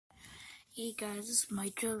Hey guys, this is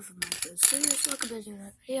Mike Joe from Mike Serious. Welcome back to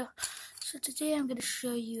another video. So today I'm going to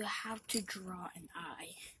show you how to draw an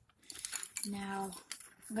eye. Now,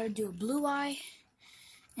 I'm going to do a blue eye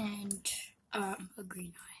and a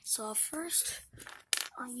green eye. So first,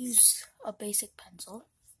 I'll use a basic pencil.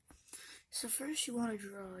 So first you want to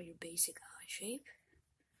draw your basic eye shape.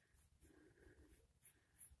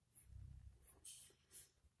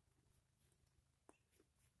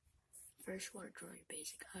 First you want to draw your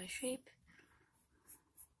basic eye shape.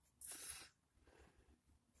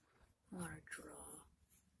 I want to draw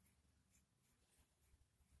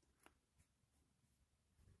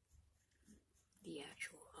the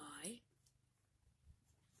actual eye.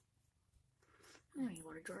 And then you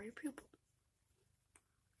want to draw your pupil.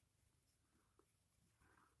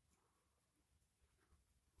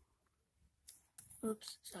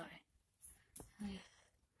 Oops, sorry. And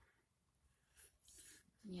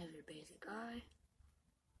you have your basic eye.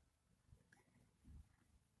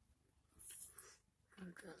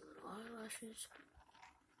 And draw the little eyelashes.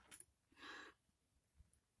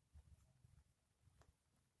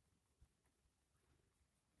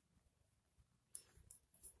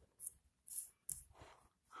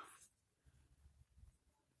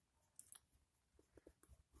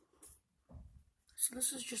 So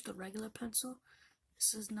this is just a regular pencil.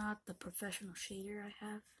 This is not the professional shader I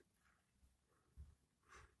have.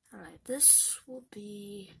 Alright, this will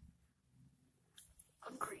be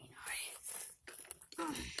a green eye.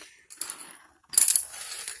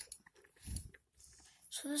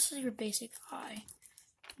 So this is your basic eye.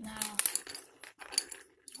 Now,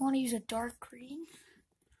 you want to use a dark green.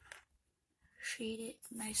 Shade it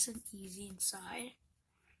nice and easy inside.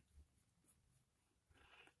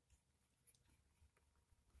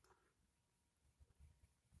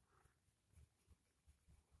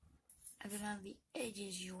 And then on the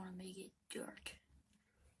edges, you want to make it dark.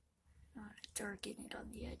 Darken it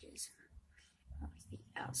on the edges, like the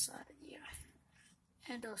outside of the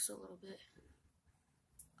eye, and also a little bit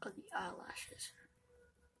of the eyelashes.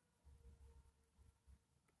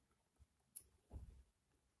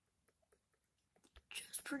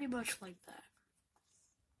 Just pretty much like that.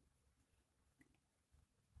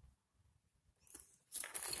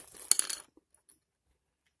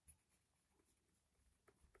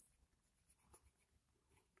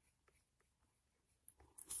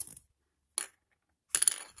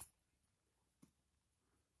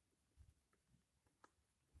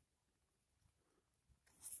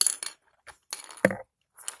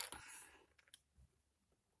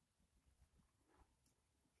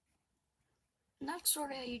 And that's sort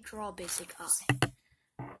of how you draw a basic eye.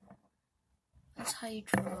 That's how you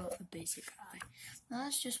draw a basic eye. Now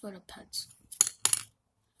that's just with a pencil.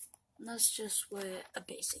 And that's just with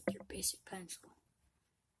your basic pencil.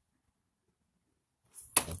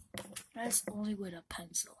 That's only with a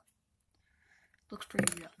pencil. Looks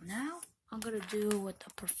pretty real. Now I'm gonna do with the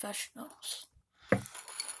professionals.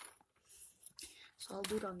 So I'll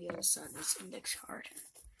do it on the other side of this index card.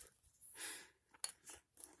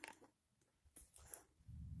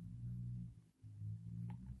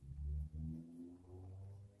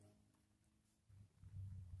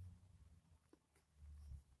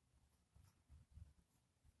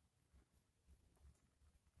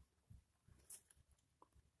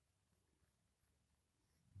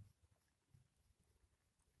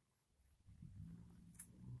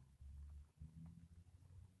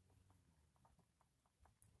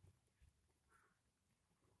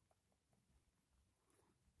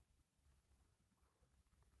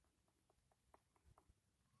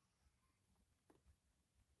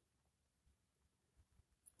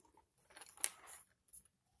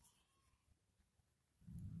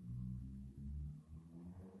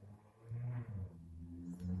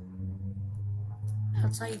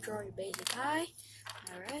 That's how you draw your basic eye.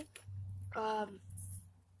 Alright.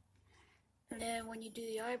 And then when you do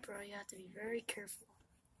the eyebrow, you have to be very careful.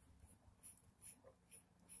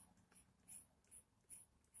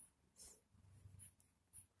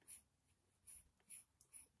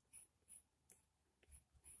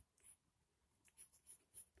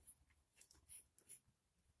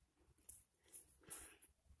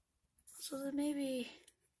 So then maybe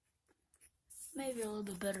a little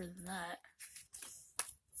bit better than that.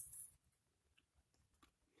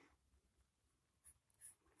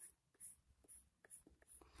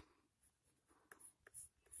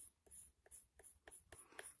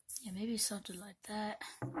 Yeah, maybe something like that.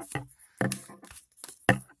 Or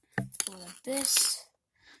like this.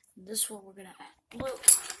 And this one we're gonna add blue.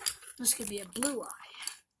 This could be a blue eye.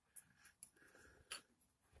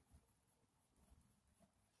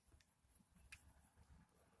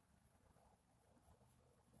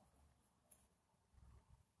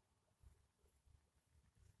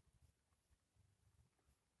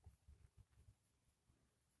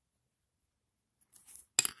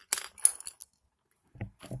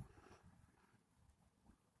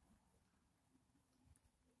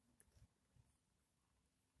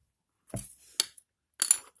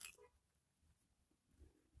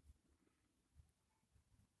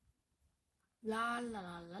 La la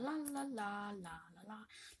la la la la la la la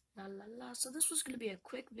la la la. So this was gonna be a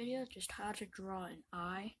quick video, just how to draw an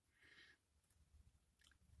eye.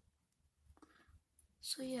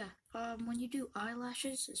 So yeah, when you do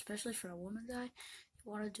eyelashes, especially for a woman's eye,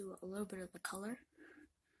 you want to do a little bit of the color,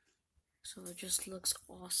 so it just looks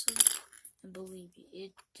awesome. And believe me,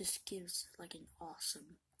 it just gives like an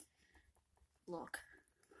awesome look.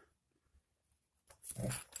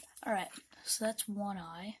 Alright, so that's one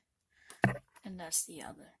eye, and that's the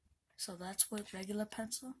other. So that's with regular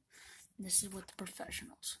pencil, and this is with the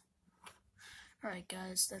professionals. Alright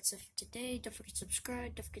guys, that's it for today. Don't forget to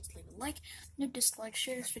subscribe, don't forget to leave a like, no dislike,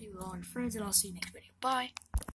 share this video with all your friends, and I'll see you next video. Bye!